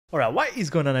Alright, what is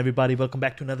going on everybody? Welcome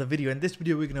back to another video. In this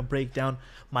video we're going to break down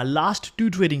my last two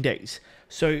trading days.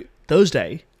 So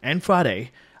Thursday and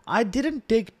Friday, I didn't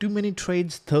take too many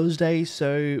trades Thursday,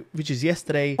 which is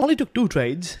yesterday. I only took two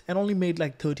trades and only made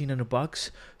like 1,300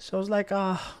 bucks. So I was like,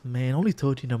 man, only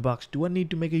 1,300 bucks. Do I need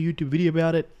to make a YouTube video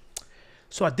about it?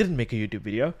 So I didn't make a YouTube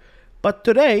video. But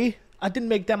today I didn't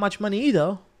make that much money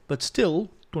either, but still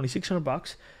 2,600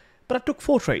 bucks. But I took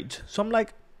 4 trades. So I'm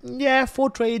like, yeah,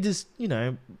 4 trades is,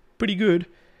 pretty good.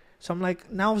 So I'm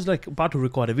like, now I was like about to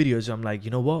record a video. So I'm like,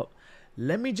 you know what?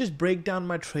 Let me just break down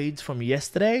my trades from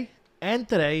yesterday and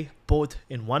today, both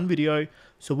in one video.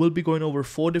 So we'll be going over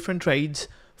 4 different trades.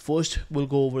 First, we'll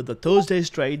go over the Thursday's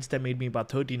trades that made me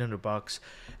about 1,300 bucks.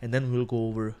 And then we'll go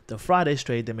over the Friday's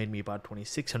trade that made me about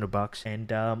 2,600 bucks. And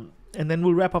then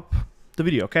we'll wrap up the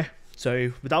video, okay?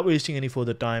 So without wasting any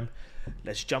further time,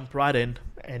 let's jump right in.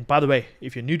 And by the way,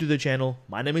 if you're new to the channel,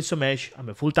 my name is Somesh. I'm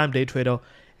a full-time day trader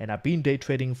and I've been day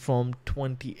trading from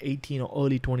 2018 or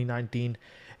early 2019.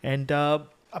 And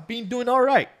I've been doing all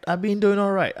right. I've been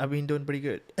doing pretty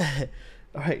good.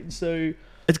 All right, so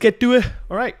let's get to it.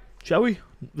 All right, shall we?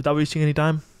 Without wasting any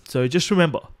time. So just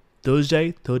remember, Thursday,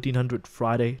 1,300,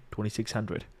 Friday,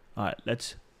 2,600. All right,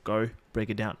 let's go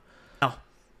break it down. Now,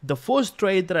 the first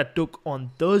trade that I took on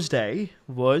Thursday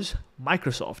was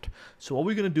Microsoft. So what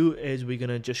we're going to do is we're going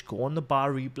to just go on the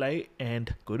bar replay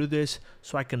and go to this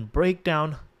so I can break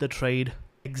down the trade,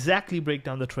 exactly break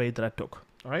down the trade that I took.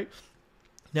 All right.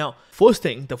 Now, first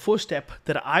thing, the first step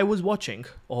that I was watching,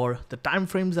 or the time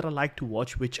frames that I like to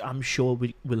watch, which I'm sure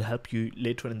will help you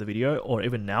later in the video or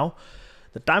even now.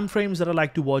 The time frames that I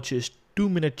like to watch is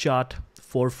 2-minute chart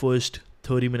for first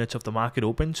 30 minutes of the market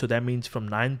open. So that means from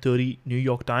 9:30 New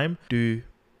York time to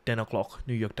 10 o'clock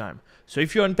New York time. So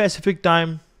if you're on Pacific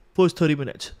time, first 30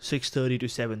 minutes, 6:30 to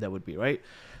 7, that would be right.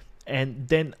 And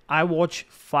then I watch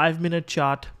 5-minute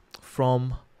chart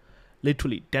from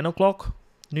literally 10 o'clock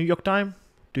New York time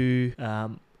to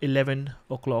 11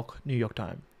 o'clock New York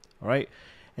time. All right.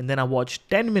 And then I watch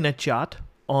 10-minute chart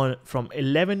from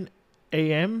 11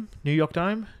 a.m. New York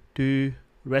time to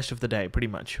rest of the day, pretty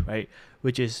much, right?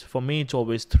 Which is, for me, it's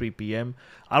always 3 p.m.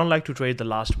 I don't like to trade the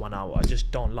last 1 hour. I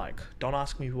just don't like. Don't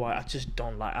ask me why. I just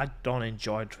don't like. I don't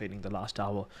enjoy trading the last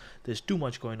hour. There's too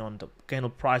much going on. The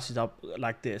candle price is up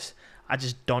like this. I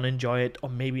just don't enjoy it. Or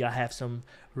maybe I have some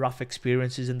rough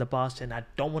experiences in the past and I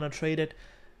don't want to trade it,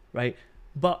 right?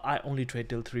 But I only trade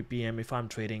till 3 p.m. if I'm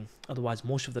trading. Otherwise,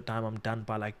 most of the time I'm done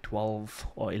by like 12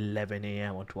 or 11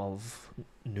 a.m. or 12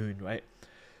 noon, right?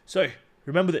 So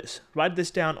remember this, write this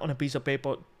down on a piece of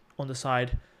paper on the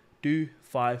side, do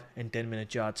 5 and 10-minute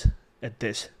charts at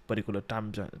this particular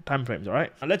time frames, all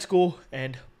right? Now let's go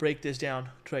and break this down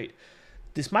trade.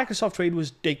 This Microsoft trade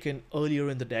was taken earlier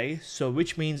in the day, so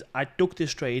which means I took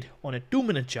this trade on a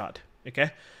 2-minute chart,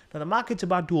 okay? Now the market's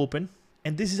about to open,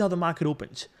 and this is how the market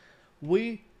opens.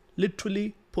 We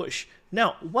literally push.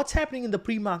 Now, what's happening in the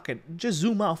pre-market? Just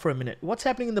zoom out for a minute. What's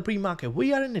happening in the pre-market?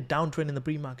 We are in a downtrend in the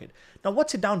pre-market. Now,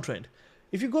 what's a downtrend?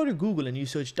 If you go to Google and you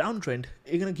search downtrend,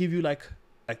 it's going to give you like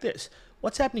this.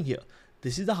 What's happening here?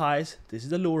 This is the highs. This is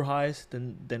the lower highs.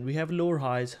 Then we have lower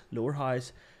highs,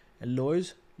 and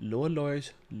lows, lower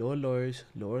lows, lower lows,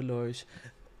 lower lows.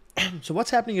 So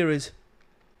what's happening here is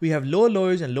we have lower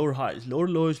lows and lower highs, lower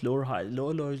lows, lower highs,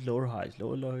 lower lows, lower highs,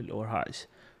 lower lows, lower highs,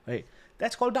 right?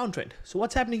 That's called downtrend. So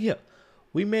what's happening here?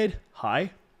 We made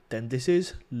high, then this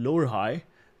is lower high,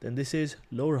 then this is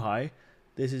lower high,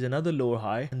 this is another lower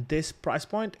high, and this price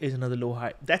point is another lower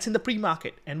high. That's in the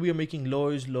pre-market, and we are making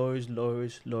lows, lows,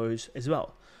 lows, lows as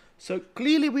well. So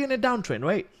clearly we're in a downtrend,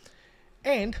 right?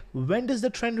 And when does the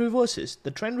trend reverses?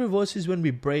 The trend reverses when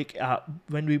we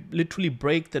literally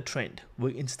break the trend.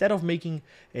 Instead of making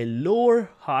a lower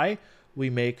high, we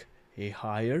make a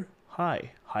higher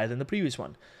high, higher than the previous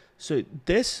one. So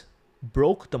this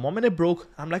broke. The moment it broke,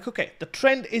 I'm like, okay, the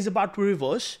trend is about to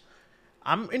reverse.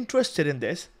 I'm interested in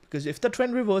this because if the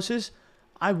trend reverses,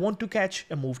 I want to catch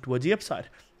a move towards the upside.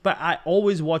 But I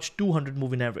always watch 200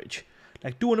 moving average.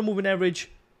 Like 200 moving average,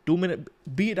 2 minute,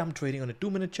 be it I'm trading on a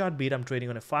 2-minute chart, be it I'm trading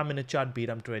on a 5-minute chart, be it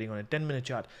I'm trading on a 10-minute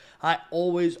chart. I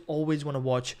always want to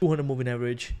watch 200 moving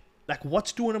average. Like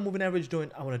what's 200 moving average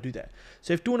doing? I want to do that.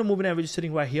 So if 200 moving average is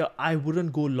sitting right here, I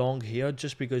wouldn't go long here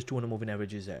just because 200 moving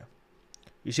average is there.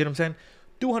 You see what I'm saying?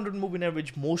 200 moving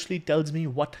average mostly tells me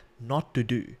what not to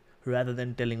do rather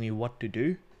than telling me what to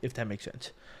do, if that makes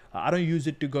sense. I don't use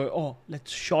it to go, oh,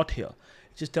 let's short here.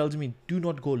 It just tells me do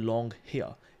not go long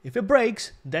here. If it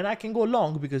breaks, then I can go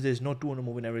long because there's no 200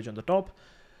 moving average on the top.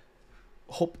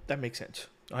 Hope that makes sense.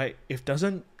 All right. If it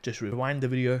doesn't, just rewind the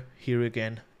video here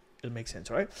again. It'll make sense.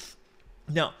 All right.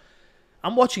 Now,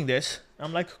 I'm watching this.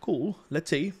 I'm like, cool, let's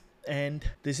see. And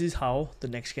this is how the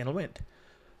next candle went.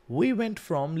 We went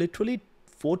from literally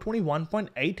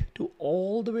 421.8 to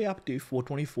all the way up to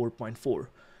 424.4.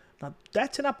 Now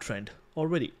that's an uptrend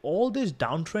already. All this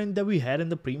downtrend that we had in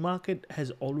the pre-market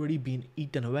has already been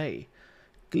eaten away.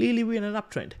 Clearly we're in an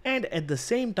uptrend. And at the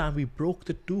same time, we broke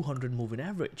the 200 moving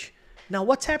average. Now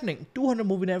what's happening? 200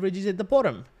 moving average is at the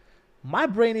bottom. My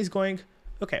brain is going,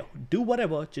 okay, do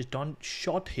whatever, just don't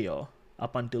short here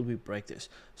up until we break this.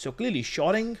 So clearly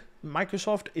shorting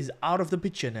Microsoft is out of the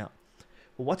picture now.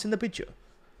 But what's in the picture?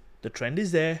 The trend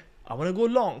is there. I want to go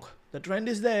long. The trend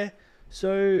is there.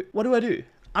 So what do?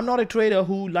 I'm not a trader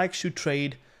who likes to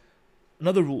trade.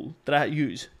 Another rule that I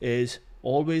use is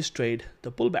always trade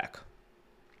the pullback.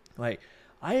 Right?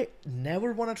 I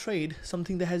never want to trade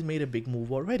something that has made a big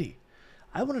move already.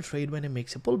 I want to trade when it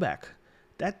makes a pullback.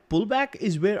 That pullback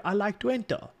is where I like to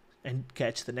enter and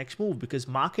catch the next move, because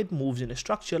market moves in a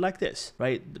structure like this,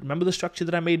 right? Remember the structure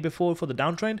that I made before for the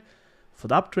downtrend? For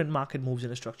the uptrend, market moves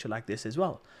in a structure like this as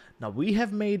well. Now we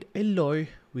have made a low,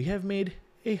 we have made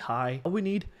a high. We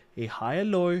need a higher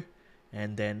low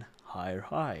and then higher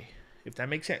high, if that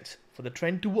makes sense, for the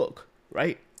trend to work,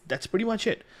 right? That's pretty much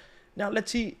it. Now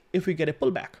let's see if we get a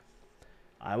pullback.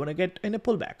 I want to get in a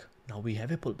pullback. Now we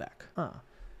have a pullback.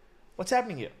 What's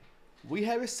happening here? We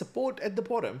have a support at the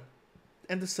bottom,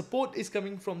 and the support is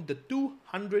coming from the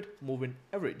 200 moving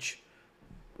average,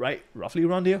 right? Roughly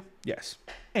around here. Yes.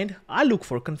 And I look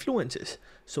for confluences.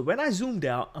 So when I zoomed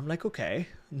out, I'm like, okay,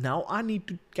 now I need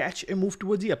to catch a move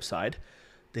towards the upside.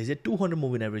 There's a 200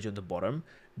 moving average on the bottom.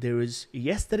 There is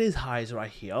yesterday's highs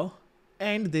right here,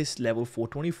 and this level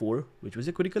 424, which was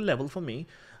a critical level for me.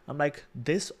 I'm like,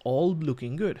 this all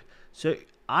looking good. So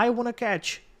I want to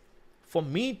catch, for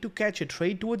me to catch a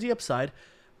trade towards the upside,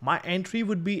 my entry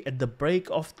would be at the break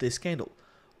of this candle.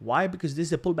 Why? Because this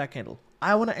is a pullback candle.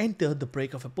 I want to enter the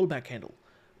break of a pullback candle.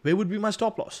 Where would be my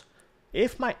stop loss?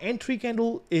 If my entry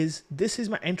candle is, this is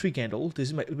my entry candle,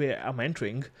 this is where I'm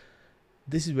entering,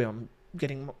 this is where I'm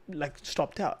getting like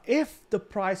stopped out. If the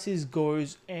prices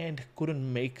goes and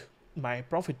couldn't make my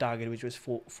profit target, which was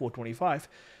 425,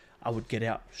 I would get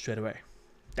out straight away.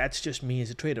 That's just me as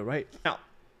a trader, right? Now,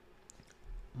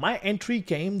 my entry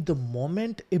came the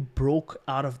moment it broke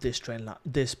out of this trend line,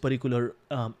 this particular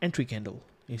entry candle.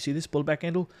 You see this pullback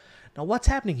candle? Now what's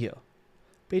happening here?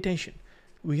 Pay attention.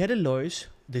 We had a lows.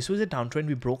 This was a downtrend.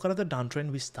 We broke out of the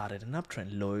downtrend. We started an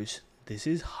uptrend. Lows. This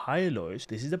is higher lows.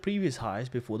 This is the previous highs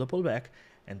before the pullback.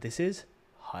 And this is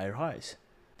higher highs.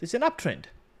 This is an uptrend,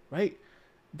 right?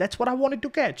 That's what I wanted to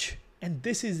catch. And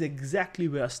this is exactly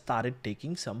where I started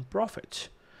taking some profits.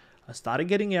 I started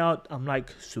getting out. I'm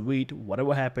like, sweet,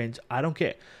 whatever happens, I don't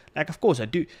care. Like, of course I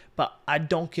do, but I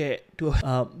don't care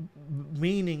to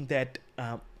meaning that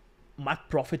my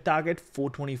profit target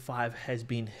 425 has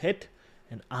been hit,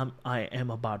 and I am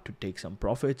about to take some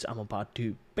profits. I'm about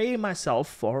to pay myself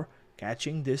for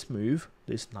catching this move,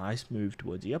 this nice move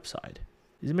towards the upside.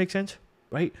 Does it make sense?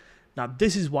 Right? Now,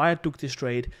 this is why I took this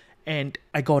trade. And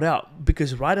I got out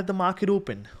because right at the market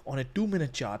open on a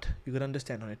 2-minute chart, you can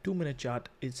understand on a 2-minute chart,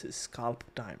 it's a scalp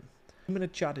time.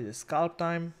 2-minute chart is a scalp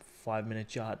time. 5-minute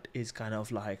chart is kind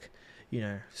of like, you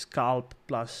know, scalp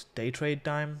plus day trade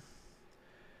time.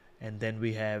 And then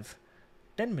we have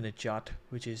 10-minute chart,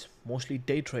 which is mostly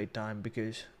day trade time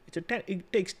because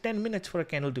it takes 10 minutes for a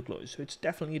candle to close. So it's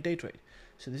definitely a day trade.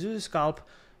 So this is a scalp.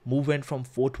 Move went from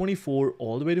 424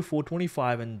 all the way to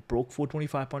 425 and broke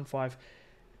 425.5.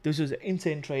 This was an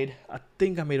insane trade. I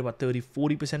think I made about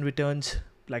 30-40% returns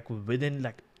like within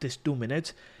like this 2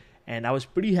 minutes. And I was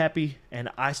pretty happy. And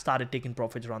I started taking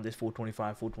profits around this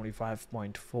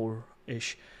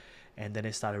 425.4-ish. And then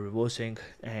it started reversing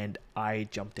and I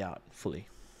jumped out fully.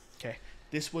 Okay.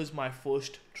 This was my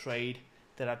first trade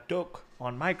that I took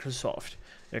on Microsoft.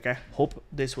 Okay. Hope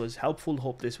this was helpful.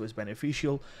 Hope this was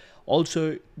beneficial.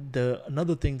 Also,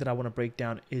 another thing that I want to break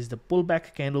down is the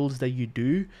pullback candles that you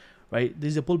do. Right, this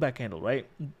is a pullback candle, right?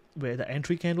 Where the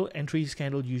entries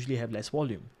candle usually have less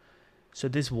volume. So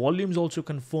this volume is also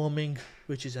confirming,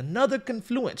 which is another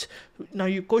confluence. Now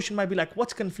your question might be like,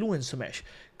 what's confluence, Sumesh?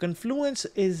 Confluence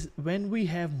is when we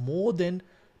have more than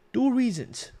 2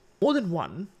 reasons, more than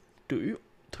 1, 2,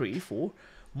 3, 4,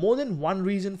 more than 1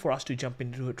 reason for us to jump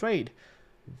into a trade.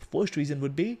 First reason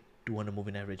would be 200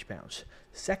 moving average bounce.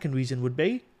 Second reason would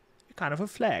be kind of a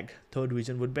flag. Third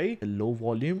reason would be a low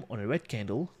volume on a red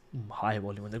candle, high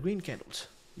volume on the green candles.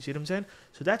 You see what I'm saying?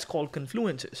 So that's called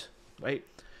confluences, right?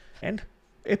 And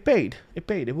it paid.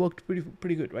 It worked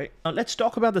pretty good, right? Now let's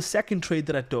talk about the second trade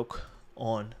that I took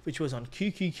on, which was on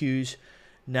QQQs.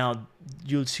 Now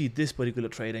you'll see this particular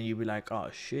trade and you'll be like, oh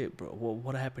shit, bro,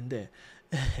 what happened there?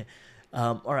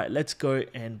 All right, let's go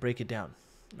and break it down.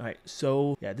 All right,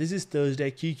 so yeah, this is Thursday,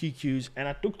 QQQs, and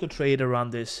I took the trade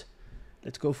around this.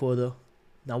 Let's go further.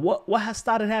 Now what has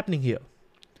started happening here?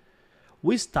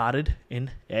 We started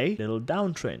in a little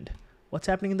downtrend. What's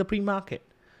happening in the pre-market?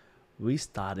 We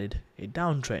started a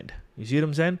downtrend. You see what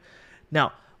I'm saying?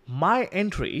 Now, my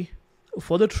entry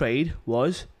for the trade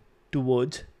was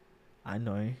towards, I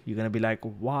know you're going to be like,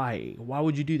 why? Why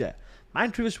would you do that? My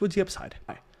entry was towards the upside.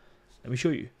 Right, let me show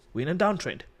you. We're in a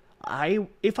downtrend.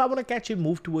 If I want to catch a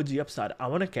move towards the upside, I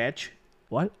want to catch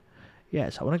what?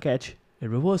 Yes, I want to catch a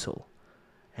reversal.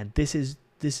 And this is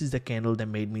the candle that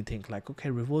made me think like,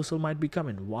 okay, reversal might be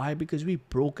coming. Why? Because we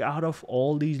broke out of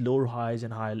all these lower highs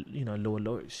and lower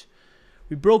lows.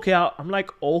 We broke out. I'm like,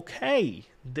 okay,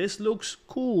 this looks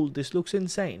cool. This looks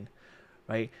insane,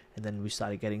 right? And then we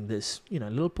started getting this,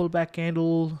 little pullback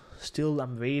candle. Still,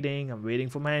 I'm waiting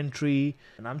for my entry,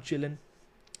 and I'm chilling.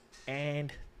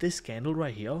 And this candle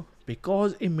right here,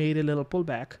 because it made a little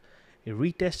pullback, it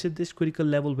retested this critical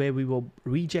level where we were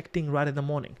rejecting right in the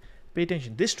morning. Pay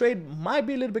attention. This trade might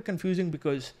be a little bit confusing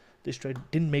because this trade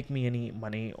didn't make me any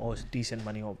money or decent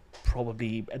money, or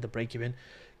probably at the break even,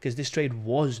 because this trade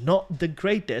was not the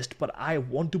greatest, but I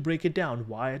want to break it down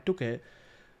why I took it.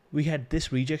 We had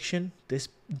this rejection, this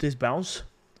bounce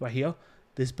right here,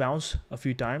 this bounce a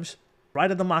few times.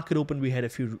 Right at the market open, we had a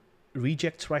few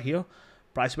rejects right here.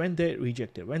 Price went there,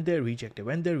 rejected, went there, rejected,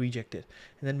 went there, rejected.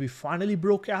 And then we finally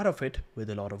broke out of it with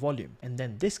a lot of volume. And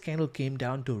then this candle came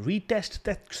down to retest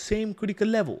that same critical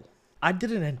level. I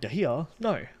didn't enter here.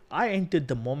 No, I entered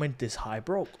the moment this high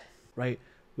broke, right?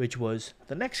 Which was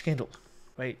the next candle,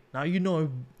 right? Now,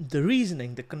 the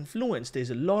reasoning, the confluence,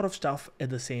 there's a lot of stuff at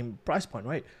the same price point,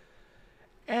 right?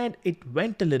 And it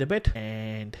went a little bit,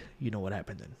 and you know what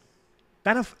happened then.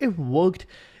 Kind of, it worked.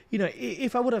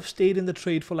 If I would have stayed in the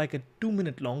trade for like a 2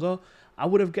 minute longer, I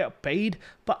would have got paid,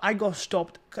 but I got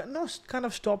stopped, kind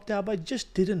of stopped there, but it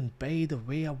just didn't pay the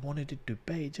way I wanted it to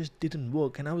pay. It just didn't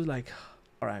work. And I was like,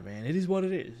 all right, man, it is what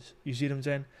it is. You see what I'm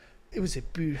saying? It was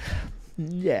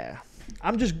yeah.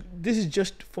 This is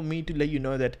just for me to let you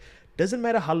know that doesn't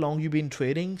matter how long you've been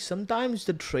trading. Sometimes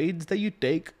the trades that you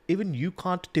take, even you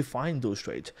can't define those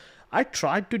trades. I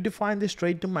tried to define this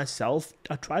trade to myself.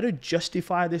 I tried to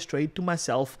justify this trade to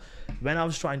myself when I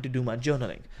was trying to do my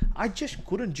journaling. I just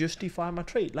couldn't justify my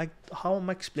trade. Like how I'm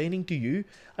explaining to you,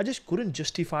 I just couldn't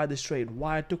justify this trade,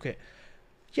 why I took it.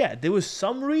 Yeah, there was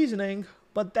some reasoning,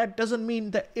 but that doesn't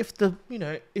mean that if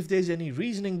there's any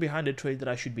reasoning behind a trade that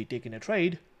I should be taking a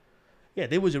trade. Yeah,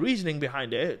 there was a reasoning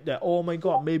behind it that, oh my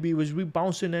God, maybe it was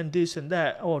rebouncing and this and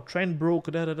that, or trend broke,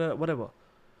 whatever.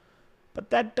 But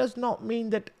that does not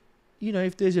mean that,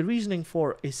 if there's a reasoning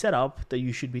for a setup, that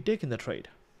you should be taking the trade.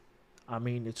 I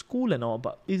mean, it's cool and all,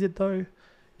 but is it though? You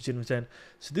see what I'm saying?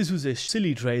 So this was a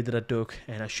silly trade that I took,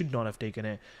 and I should not have taken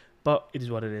it, but it is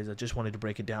what it is. I just wanted to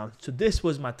break it down. So this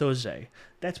was my Thursday.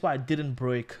 That's why I didn't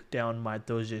break down my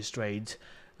Thursday's trades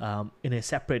in a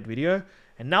separate video.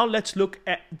 And now let's look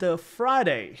at the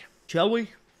Friday, shall we?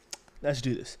 Let's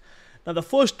do this. Now the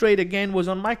first trade again was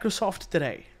on Microsoft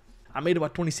today. I made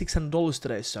about $2,600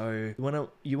 today, so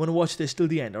you wanna watch this till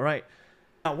the end, all right?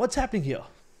 Now what's happening here?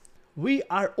 We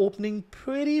are opening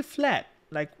pretty flat,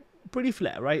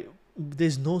 right?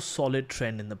 There's no solid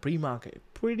trend in the pre-market,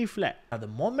 pretty flat. Now the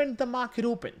moment the market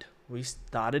opened, we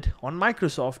started on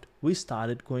Microsoft, we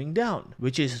started going down,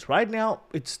 which is right now,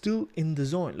 it's still in the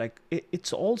zone. Like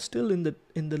it's all still in the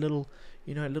little,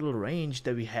 little range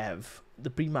that we have, the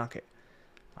pre-market.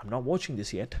 I'm not watching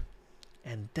this yet.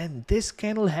 And then this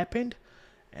candle happened,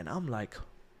 and I'm like,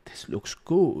 this looks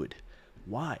good.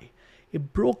 Why?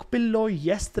 It broke below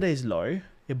yesterday's low.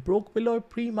 It broke below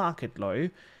pre-market low.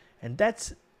 And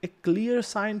that's a clear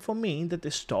sign for me that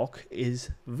the stock is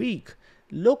weak.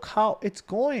 Look how it's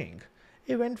going.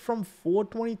 It went from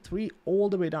 423 all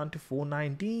the way down to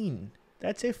 419.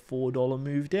 That's a $4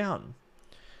 move down.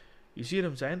 You see what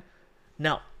I'm saying?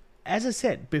 Now, as I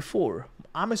said before,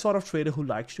 I'm a sort of trader who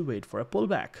likes to wait for a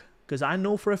pullback. Because I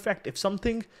know for a fact if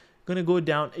something gonna go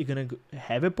down, it's gonna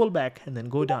have a pullback and then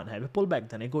go down, have a pullback,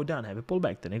 then it go down, have a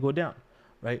pullback, then it go down,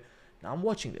 right? Now I'm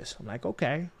watching this. I'm like,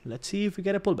 okay, let's see if we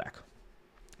get a pullback.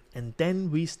 And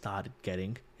then we started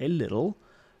getting a little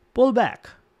pullback.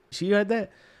 See right there?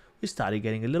 We started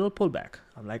getting a little pullback.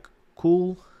 I'm like,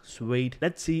 cool, sweet.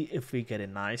 Let's see if we get a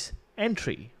nice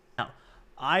entry. Now,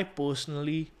 I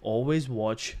personally always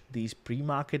watch these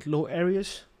pre-market low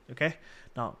areas, okay?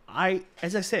 Now,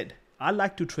 as I said, I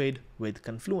like to trade with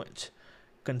confluence.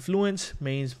 Confluence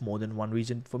means more than one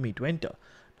reason for me to enter.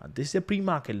 Now, this is a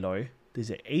pre-market low. There's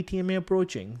an 80 MA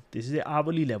approaching. This is the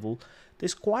hourly level.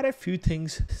 There's quite a few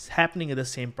things happening at the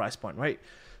same price point, right?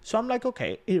 So I'm like,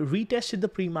 okay, it retested the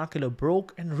pre-market low,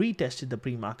 broke and retested the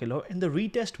pre-market low. And the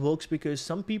retest works because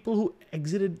some people who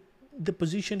exited the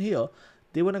position here,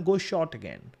 they want to go short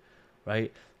again,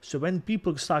 right? So when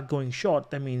people start going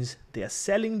short, that means they are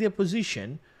selling their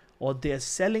position or they are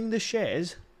selling the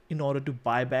shares in order to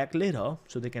buy back later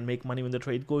so they can make money when the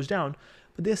trade goes down.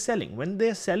 But they're selling. When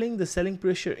they're selling, the selling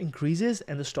pressure increases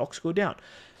and the stocks go down.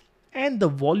 And the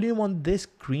volume on this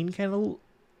green candle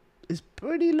is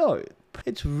pretty low.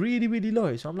 It's really, really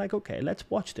low. So I'm like, okay, let's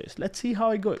watch this. Let's see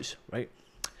how it goes, right?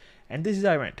 And this is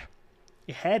how I went.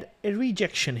 It had a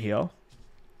rejection here.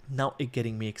 Now it's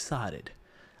getting me excited.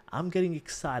 I'm getting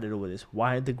excited over this.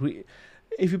 Why the green?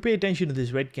 If you pay attention to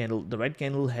this red candle, the red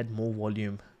candle had more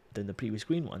volume than the previous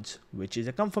green ones, which is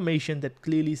a confirmation that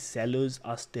clearly sellers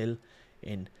are still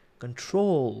in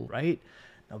control, right?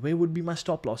 Now, where would be my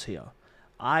stop loss here?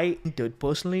 I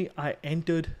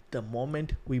entered the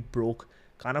moment we broke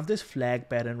kind of this flag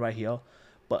pattern right here,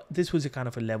 but this was a kind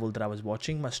of a level that I was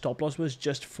watching. My stop loss was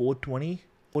just 420,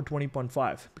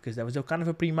 420.5, because that was a kind of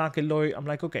a pre-market low. I'm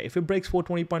like, okay, if it breaks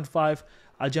 420.5,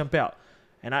 I'll jump out.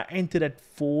 And I entered at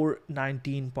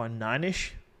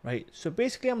 419.9-ish, right? So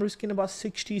basically I'm risking about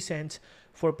 60 cents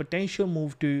for a potential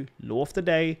move to low of the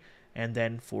day, and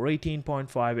then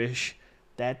 418.5-ish.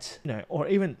 That's, you know, or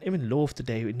even low of the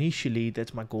day initially,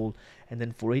 that's my goal, and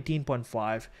then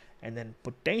 418.5, and then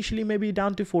potentially maybe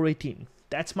down to 418.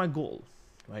 That's my goal,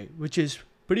 right? Which is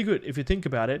pretty good if you think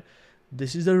about it.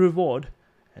 This is the reward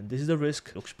and this is the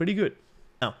risk. Looks pretty good.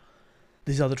 Now,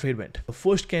 this is how the trade went. The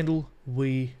first candle,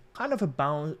 we had a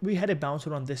bounce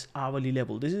around this hourly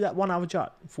level. This is that 1 hour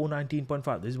chart,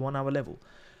 419.5. This is 1 hour level.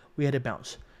 We had a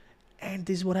bounce, and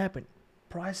this is what happened.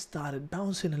 Price started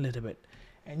bouncing a little bit.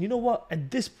 And you know what? At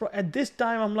this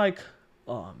time, I'm like,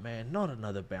 oh man, not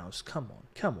another bounce. Come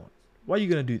on. Why are you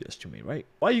going to do this to me, right?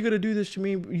 Why are you going to do this to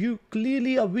me? You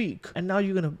clearly are weak. And now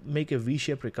you're going to make a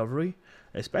V-shaped recovery.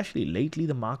 Especially lately,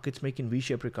 the market's making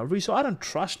V-shaped recovery. So I don't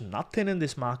trust nothing in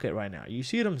this market right now. You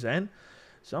see what I'm saying?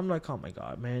 So I'm like, oh my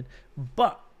God, man.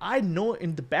 But I know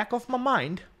in the back of my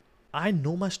mind, I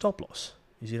know my stop loss.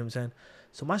 You see what I'm saying?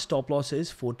 So my stop loss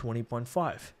is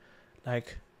 420.5.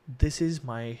 Like, this is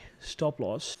my stop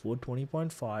loss,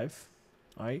 420.5.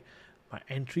 Right? My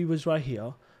entry was right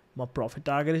here. My profit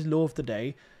target is low of the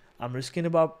day. I'm risking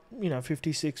about,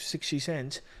 56, 60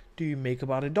 cents to make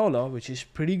about $1, which is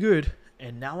pretty good.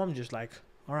 And now I'm just like,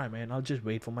 all right, man, I'll just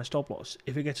wait for my stop loss.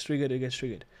 If it gets triggered, it gets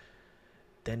triggered.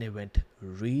 Then it went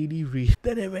really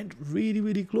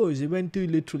close. It went to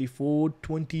literally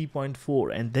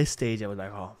 420.4. And this stage, I was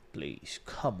like, oh, please,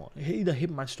 come on. Either hit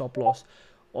my stop loss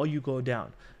or you go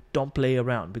down. Don't play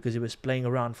around, because it was playing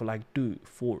around for like 2,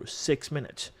 4, 6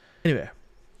 minutes. Anyway,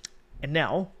 and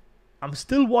now I'm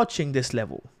still watching this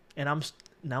level, and I'm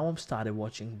started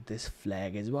watching this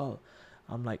flag as well.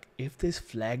 I'm like, if this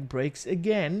flag breaks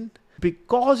again,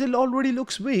 because it already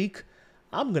looks weak,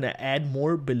 I'm gonna add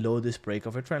more below this break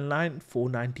of a trend line,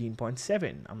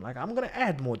 419.7. I'm like, I'm gonna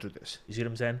add more to this. You see what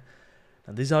I'm saying?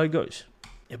 Now this is how it goes.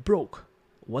 It broke.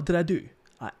 What did I do?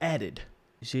 I added.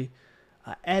 You see,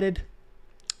 I added,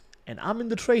 and I'm in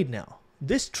the trade now.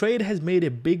 This trade has made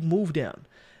a big move down.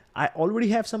 I already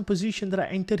have some position that I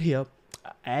entered here.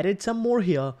 I added some more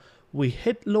here. We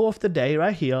hit low of the day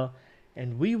right here,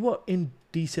 and we were in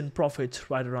decent profits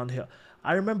right around here.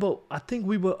 I remember, I think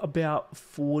we were about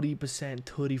 40%,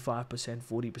 35%,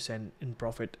 40% in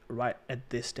profit right at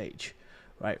this stage,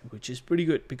 right? Which is pretty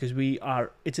good, because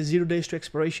it's a 0 days to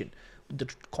expiration. The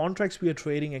contracts we are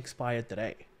trading expired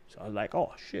today. So I was like,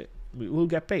 oh shit, we will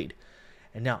get paid.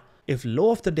 And now, if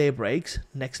low of the day breaks,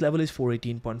 next level is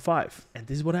 418.5. And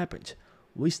this is what happens.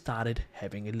 We started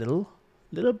having a little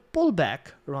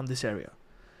pullback around this area.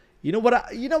 You know what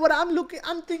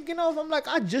I'm thinking of? I'm like,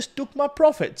 I just took my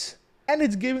profits, and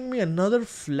it's giving me another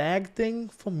flag thing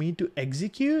for me to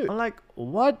execute. I'm like,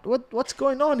 what's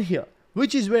going on here?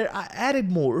 Which is where I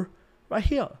added more right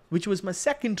here, which was my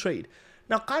second trade.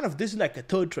 Now, kind of, this is like a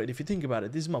third trade if you think about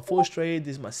it. This is my first trade,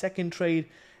 this is my second trade,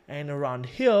 and around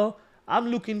here, I'm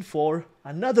looking for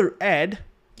another add,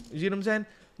 you see what I'm saying?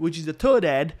 Which is the third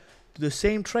add to the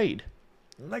same trade.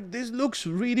 Like, this looks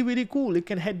really cool. It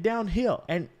can head down here.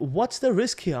 And what's the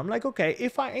risk here? I'm like, okay,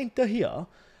 if I enter here,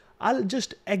 I'll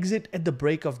just exit at the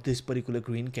break of this particular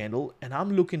green candle, and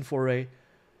I'm looking for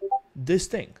this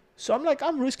thing. So I'm like,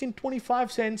 I'm risking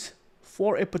 25 cents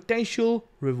for a potential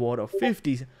reward of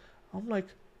 50. I'm like,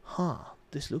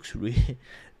 this looks really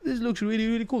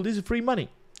cool. This is free money.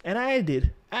 And I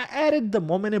added the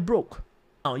moment it broke.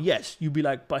 Now, yes, you'd be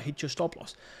like, but hit your stop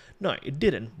loss. No, it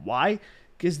didn't. Why?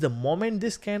 Because the moment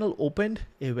this candle opened,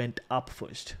 it went up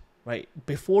first, right?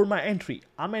 Before my entry,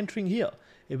 I'm entering here.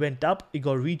 It went up, it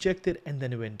got rejected, and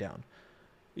then it went down.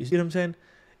 You see what I'm saying?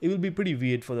 It will be pretty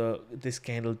weird for this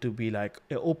candle to be like,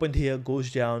 it opened here,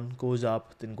 goes down, goes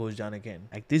up, then goes down again.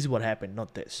 Like this is what happened,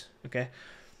 not this, okay?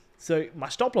 So my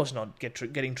stop loss not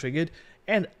getting triggered,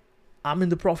 and I'm in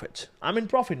the profits. I'm in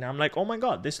profit now. I'm like, oh my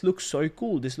God, this looks so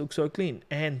cool. This looks so clean.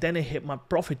 And then I hit my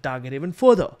profit target even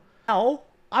further. Now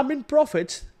I'm in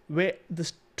profits where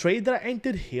the trade that I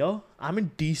entered here, I'm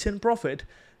in decent profit.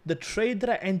 The trade that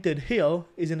I entered here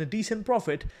is in a decent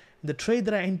profit. The trade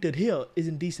that I entered here is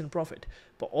in decent profit.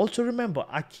 But also remember,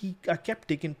 I kept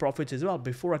taking profits as well.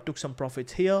 Before I took some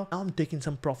profits here. Now I'm taking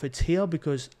some profits here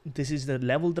because this is the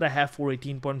level that I have for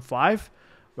 18.5,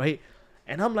 right?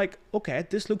 And I'm like, okay,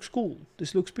 this looks cool.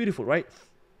 This looks beautiful, right?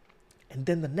 And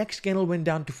then the next candle went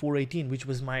down to 418, which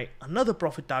was my another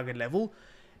profit target level.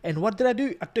 And what did I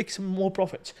do? I took some more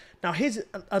profits. Now here's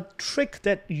a trick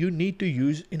that you need to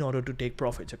use in order to take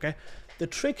profits, okay? The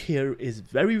trick here is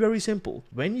very, very simple.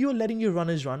 When you're letting your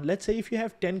runners run, let's say if you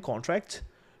have 10 contracts,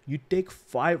 you take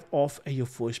 5 off at your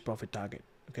first profit target,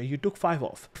 okay? You took 5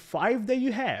 off. 5 that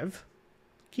you have,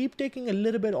 keep taking a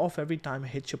little bit off every time it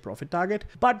hits your profit target.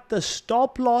 But the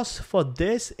stop loss for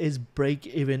this is break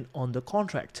even on the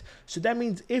contract. So that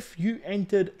means if you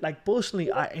entered, like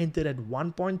personally, I entered at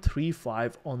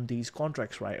 1.35 on these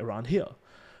contracts right around here,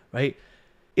 right?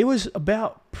 It was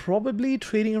about probably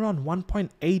trading around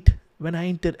 1.8 when I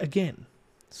entered again.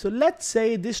 So let's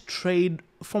say this trade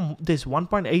from this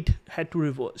 1.8 had to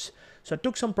reverse. So I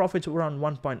took some profits around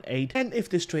 1.8, and if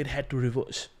this trade had to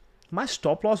reverse, my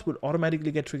stop loss would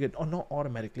automatically get triggered, or not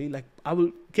automatically, like I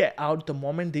will get out the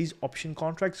moment these option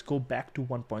contracts go back to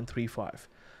 1.35.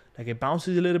 Like it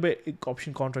bounces a little bit,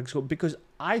 option contracts go, because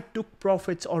I took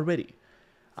profits already.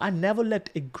 I never let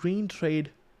a green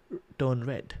trade turn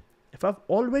red. If I've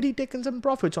already taken some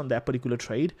profits on that particular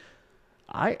trade,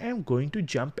 I am going to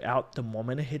jump out the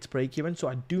moment it hits break even, so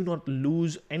I do not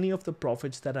lose any of the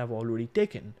profits that I've already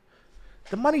taken.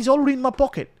 The money's already in my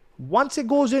pocket. Once it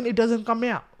goes in, it doesn't come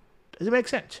out. Does it make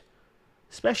sense?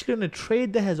 Especially on a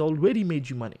trade that has already made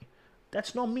you money.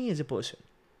 That's not me as a person.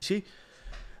 See?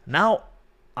 Now,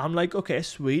 I'm like, okay,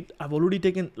 sweet. I've already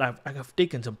taken, like, I've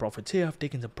taken some profits here. I've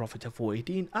taken some profits at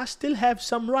 418. I still have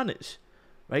some runners,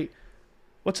 right?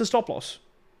 What's the stop loss?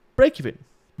 Break even,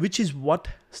 which is what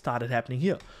started happening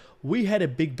here. We had a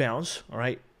big bounce, all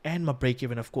right? And my break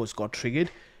even, of course, got triggered.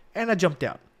 And I jumped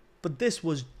out. But this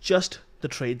was just the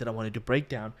trade that I wanted to break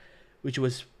down, which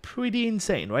was pretty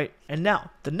insane, right? And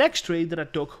now, the next trade that I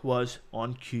took was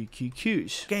on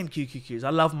QQQs. Again, QQQs. I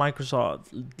love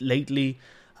Microsoft lately.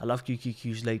 I love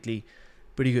QQQs lately.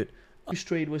 Pretty good. This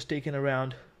trade was taken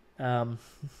around. All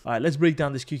right, let's break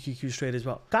down this QQQs trade as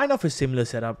well. Kind of a similar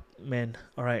setup, man.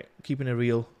 All right, keeping it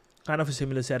real. Kind of a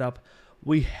similar setup.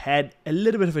 We had a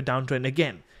little bit of a downtrend.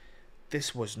 Again,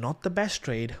 this was not the best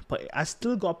trade, but I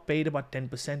still got paid about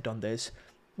 10% on this,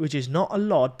 which is not a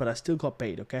lot, but I still got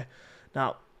paid, okay?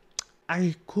 Now,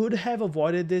 I could have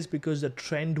avoided this because the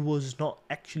trend was not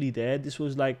actually there. This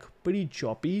was like pretty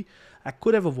choppy. I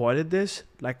could have avoided this.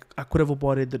 Like I could have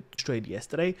avoided the trade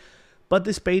yesterday, but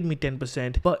this paid me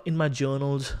 10%. But in my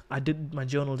journals, I did my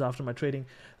journals after my trading.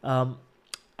 And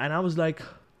I was like,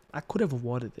 I could have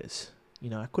avoided this. You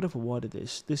know, I could have avoided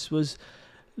this. This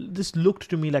looked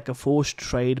to me like a forced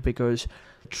trade because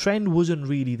the trend wasn't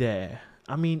really there.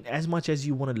 I mean, as much as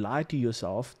you want to lie to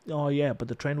yourself, oh yeah, but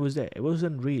the trend was there. It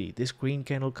wasn't really. This green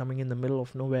candle coming in the middle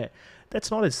of nowhere,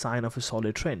 that's not a sign of a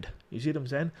solid trend. You see what I'm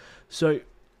saying? So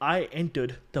I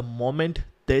entered the moment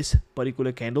this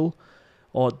particular candle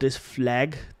or this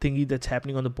flag thingy that's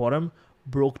happening on the bottom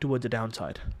broke towards the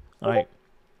downside. All right.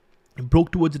 It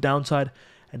broke towards the downside,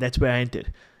 and that's where I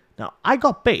entered. Now, I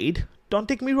got paid. Don't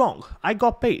take me wrong. I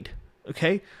got paid.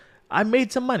 Okay? I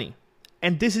made some money.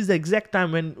 And this is the exact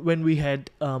time when we had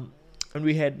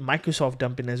Microsoft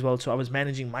dump in as well. So I was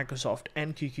managing Microsoft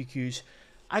and QQQs.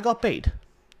 I got paid.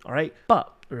 All right.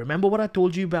 But remember what I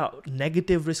told you about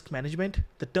negative risk management?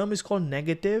 The term is called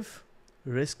negative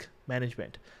risk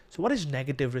management. So what is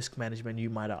negative risk management,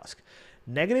 you might ask?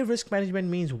 Negative risk management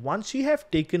means once you have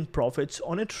taken profits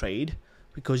on a trade,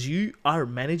 because you are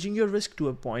managing your risk to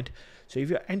a point. So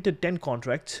if you entered 10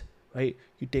 contracts, right,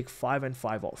 you take 5 and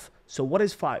 5 off. So what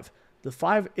is 5? The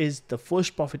 5 is the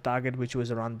first profit target, which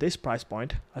was around this price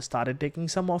point. I started taking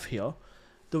some off here.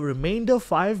 The remainder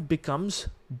 5 becomes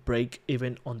break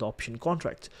even on the option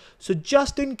contracts. So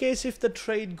just in case if the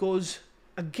trade goes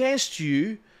against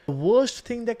you, the worst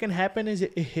thing that can happen is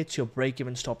it hits your break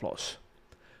even stop loss.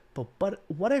 But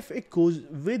what if it goes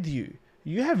with you?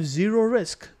 you have zero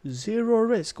risk. Zero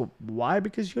risk. Why?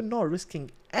 Because you're not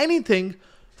risking anything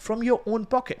from your own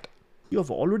pocket. You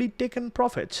have already taken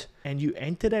profits and you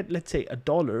entered at, let's say,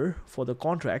 $1 for the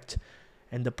contract,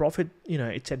 and the profit,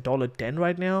 it's at $1.10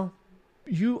 right now.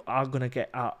 You are gonna get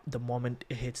out the moment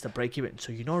it hits the break even.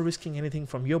 So you're not risking anything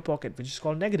from your pocket, which is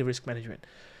called negative risk management.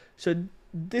 So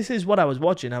this is what I was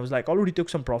watching. I was like, already took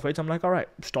some profits. I'm like, all right,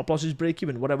 stop loss is break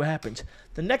even, whatever happens.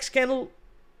 The next candle,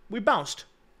 we bounced.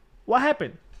 What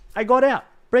happened? I got out,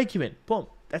 break even, boom.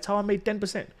 That's how I made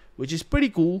 10%, which is pretty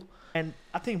cool. And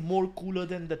I think more cooler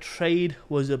than the trade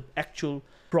was the actual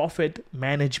profit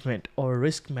management or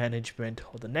risk management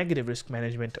or the negative risk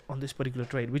management on this particular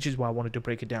trade, which is why I wanted to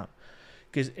break it down.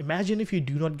 Because imagine if you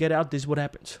do not get out, this is what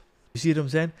happens. You see what I'm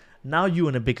saying? Now you're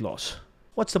in a big loss.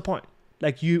 What's the point?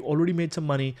 Like, you already made some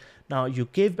money. Now you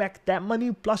gave back that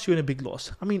money, plus you're in a big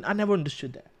loss. I mean, I never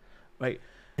understood that, right?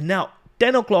 And now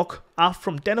 10 o'clock,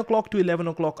 from 10 o'clock to 11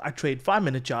 o'clock, I trade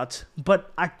 5-minute charts,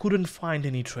 but I couldn't find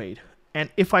any trade. And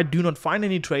if I do not find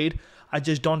any trade, I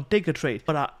just don't take a trade.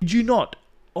 But I do not.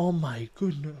 Oh my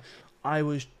goodness. I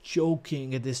was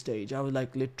joking at this stage. I was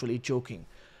like literally joking.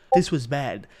 This was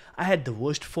bad. I had the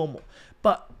worst FOMO.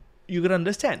 But you gotta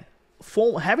understand,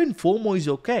 having FOMO is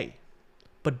okay.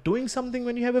 But doing something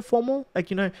when you have a FOMO,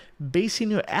 like,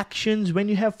 basing your actions when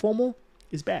you have FOMO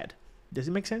is bad. Does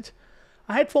it make sense?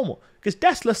 I had FOMO because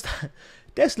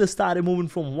Tesla started moving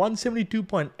from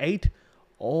 172.8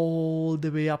 all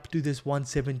the way up to this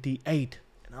 178.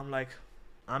 And I'm like,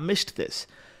 I missed this.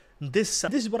 This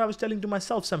is what I was telling to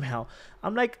myself somehow.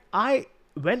 I'm like,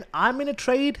 when I'm in a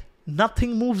trade,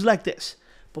 nothing moves like this.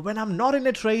 But when I'm not in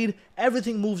a trade,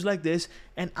 everything moves like this.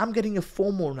 And I'm getting a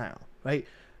FOMO now, right?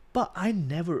 But I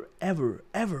never, ever,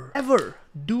 ever, ever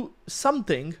do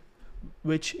something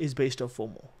which is based off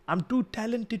FOMO. I'm too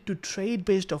talented to trade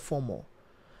based off FOMO.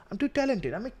 I'm too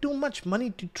talented. I make too much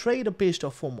money to trade based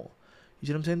off FOMO. You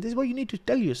see what I'm saying? This is what you need to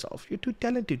tell yourself. You're too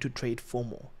talented to trade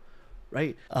FOMO,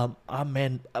 right?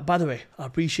 Man, by the way, I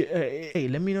appreciate, hey,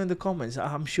 let me know in the comments.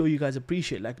 I'm sure you guys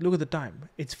appreciate, like, look at the time.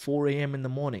 It's 4 a.m. in the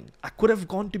morning. I could have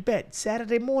gone to bed.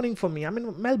 Saturday morning for me. I'm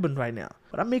in Melbourne right now,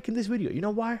 but I'm making this video. You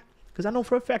know why? Because I know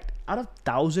for a fact, out of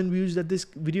 1,000 views that this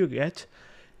video gets,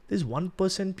 there's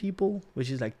 1% people, which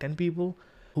is like 10 people,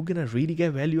 who are gonna really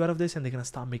get value out of this and they're gonna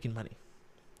start making money.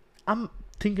 I'm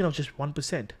thinking of just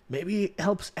 1%. Maybe it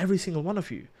helps every single one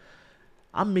of you.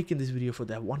 I'm making this video for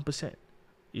that 1%.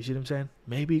 You see what I'm saying?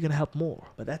 Maybe you're gonna help more.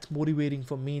 But that's motivating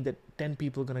for me that 10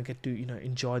 people are gonna get to,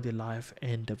 enjoy their life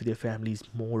and with their families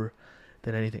more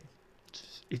than anything.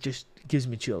 It just gives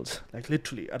me chills. Like,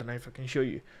 literally, I don't know if I can show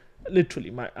you.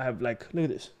 Literally, I have, like, look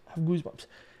at this. I have goosebumps.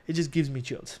 It just gives me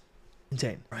chills.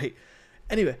 Insane, right?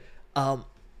 Anyway, I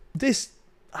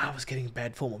was getting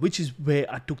bad FOMO, which is where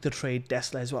I took the trade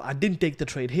Tesla as well. I didn't take the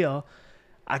trade here.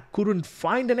 I couldn't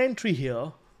find an entry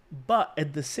here. But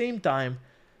at the same time,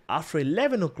 after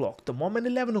 11 o'clock, the moment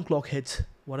 11 o'clock hits,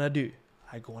 what do?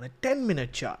 I go on a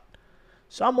 10-minute chart.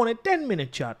 So I'm on a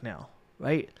 10-minute chart now,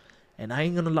 right? And I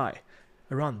ain't gonna lie.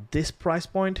 Around this price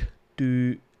point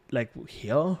to, like,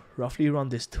 here, roughly around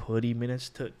this 30 minutes,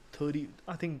 30,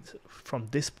 I think from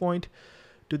this point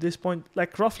to this point,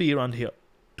 like roughly around here,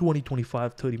 20,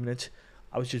 25, 30 minutes,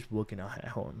 I was just working out at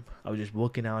home. I was just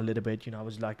working out a little bit, I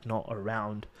was like not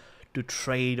around to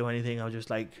trade or anything. I was just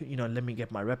like, let me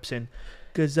get my reps in,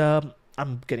 because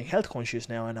I'm getting health conscious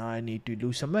now and I need to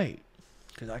lose some weight,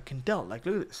 because I can tell, like,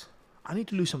 look at this, I need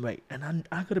to lose some weight, and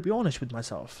I gotta be honest with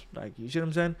myself, like, you see what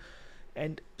I'm saying?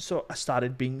 And so I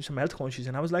started being some health conscious,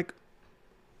 and I was like,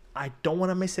 I don't want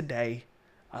to miss a day.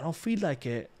 I don't feel like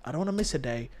it. I don't want to miss a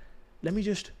day. Let me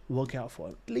just work out for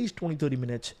at least 20-30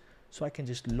 minutes so I can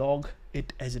just log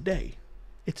it as a day.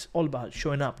 It's all about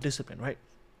showing up, discipline, right?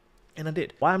 And I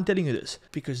did. Why I'm telling you this?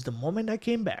 Because the moment I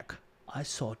came back, I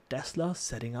saw Tesla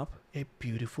setting up a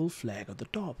beautiful flag at the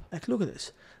top. Like, look at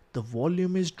this. The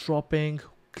volume is dropping.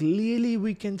 Clearly,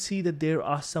 we can see that there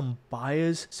are some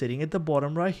buyers sitting at the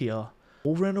bottom right here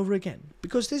over and over again.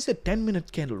 Because this is a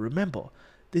 10-minute candle. Remember,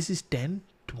 this is 10,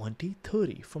 20,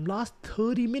 30. From last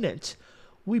 30 minutes,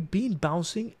 we've been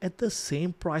bouncing at the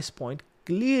same price point.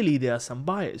 Clearly, there are some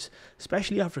buyers,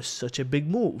 especially after such a big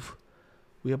move.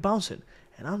 We are bouncing.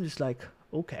 And I'm just like,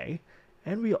 okay.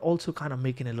 And we are also kind of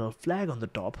making a little flag on the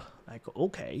top. Like,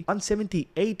 okay.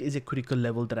 178 is a critical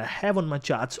level that I have on my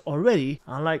charts already.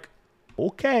 I'm like,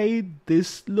 okay,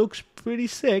 this looks pretty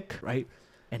sick, right?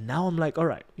 And now I'm like, all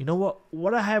right, you know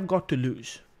what I have got to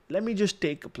lose? Let me just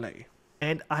take a play.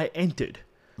 And I entered.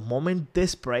 The moment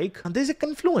this break, and there's a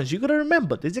confluence. You got to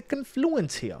remember, there's a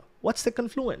confluence here. What's the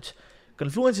confluence?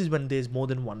 Confluence is when there's more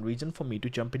than one reason for me to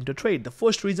jump into trade. The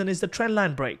first reason is the trend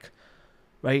line break.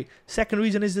 right? Second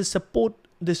reason is the support,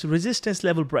 this resistance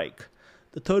level break.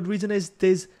 The third reason is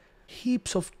there's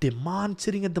heaps of demand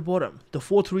sitting at the bottom. The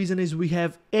fourth reason is we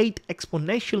have 8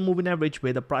 exponential moving average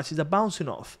where the prices are bouncing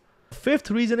off. Fifth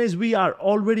reason is we are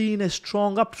already in a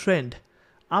strong uptrend.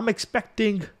 I'm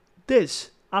expecting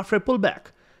this after a pullback.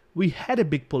 We had a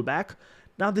big pullback.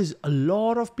 Now there's a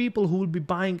lot of people who will be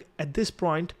buying at this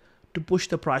point to push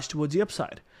the price towards the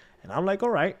upside. And I'm like, all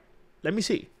right, let me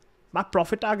see. My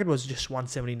profit target was just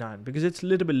 179 because it's a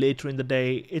little bit later in the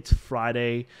day. It's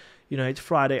Friday. It's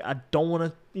Friday. I don't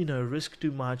want to, risk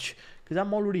too much because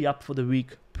I'm already up for the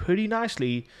week pretty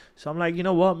nicely. So I'm like, you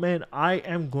know what, man, I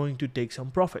am going to take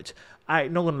some profits.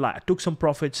 I'm not going to lie. I took some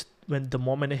profits when the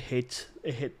moment it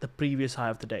hit the previous high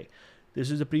of the day.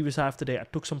 This is the previous high of the day. I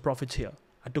took some profits here.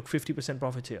 I took 50%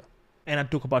 profits here. And I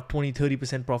took about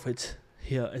 20-30% profits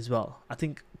here as well. I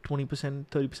think 20%,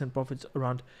 30% profits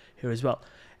around here as well.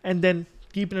 And then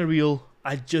keeping it real,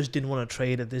 I just didn't want to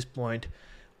trade at this point.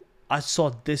 I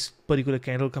saw this particular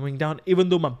candle coming down. Even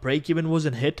though my break even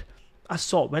wasn't hit, I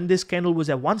saw when this candle was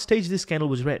at one stage, this candle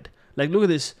was red. Like, look at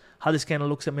this, how this candle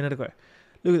looks a minute ago.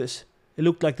 Look at this. It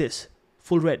looked like this,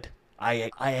 full red.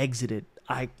 I exited.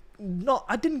 I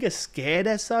didn't get scared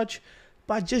as such,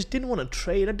 but I just didn't want to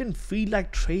trade. I didn't feel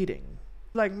like trading.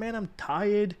 Like, man, I'm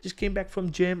tired. Just came back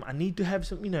from gym. I need to have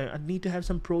some, I need to have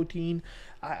some protein.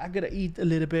 I gotta eat a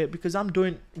little bit because I'm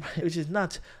doing, which is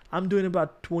nuts. I'm doing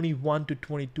about 21 to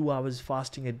 22 hours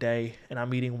fasting a day, and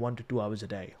I'm eating 1 to 2 hours a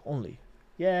day only.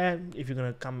 Yeah, if you're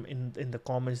gonna come in the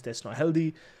comments, that's not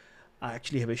healthy. I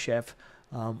actually have a chef.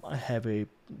 I have a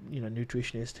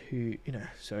nutritionist who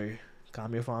so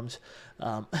calm your farms.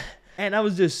 And I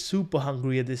was just super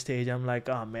hungry at this stage. I'm like,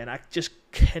 oh man, I just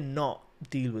cannot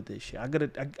deal with this shit. I got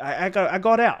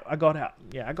out.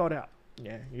 Yeah, I got out.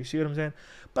 Yeah, you see what I'm saying?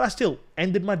 But I still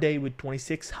ended my day with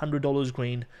 $2,600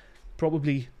 green.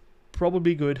 Probably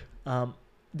good.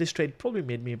 This trade probably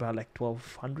made me about like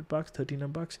 $1,200,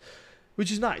 $1,300,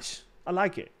 which is nice. I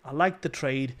like it. I like the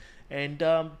trade. And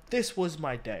this was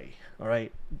my day. All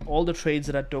right. All the trades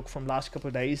that I took from last couple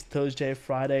of days, Thursday,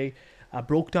 Friday, I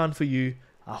broke down for you.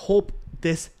 I hope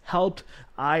this helped.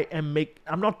 I'm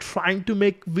not trying to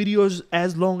make videos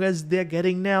as long as they're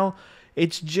getting now.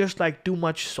 It's just like too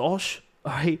much sauce.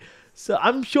 All right. So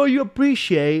I'm sure you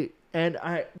appreciate. And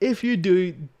if you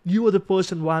do, you are the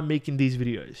person why I'm making these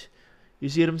videos. You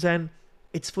see what I'm saying?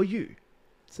 It's for you.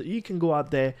 So you can go out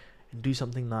there and do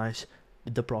something nice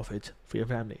with the profits for your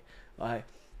family. All right.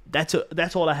 That's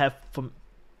all I have.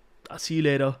 I'll see you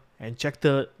later. And check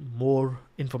the more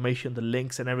information, the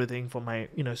links and everything for my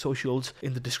socials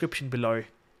in the description below.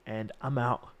 And I'm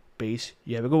out. Peace.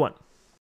 You have a good one.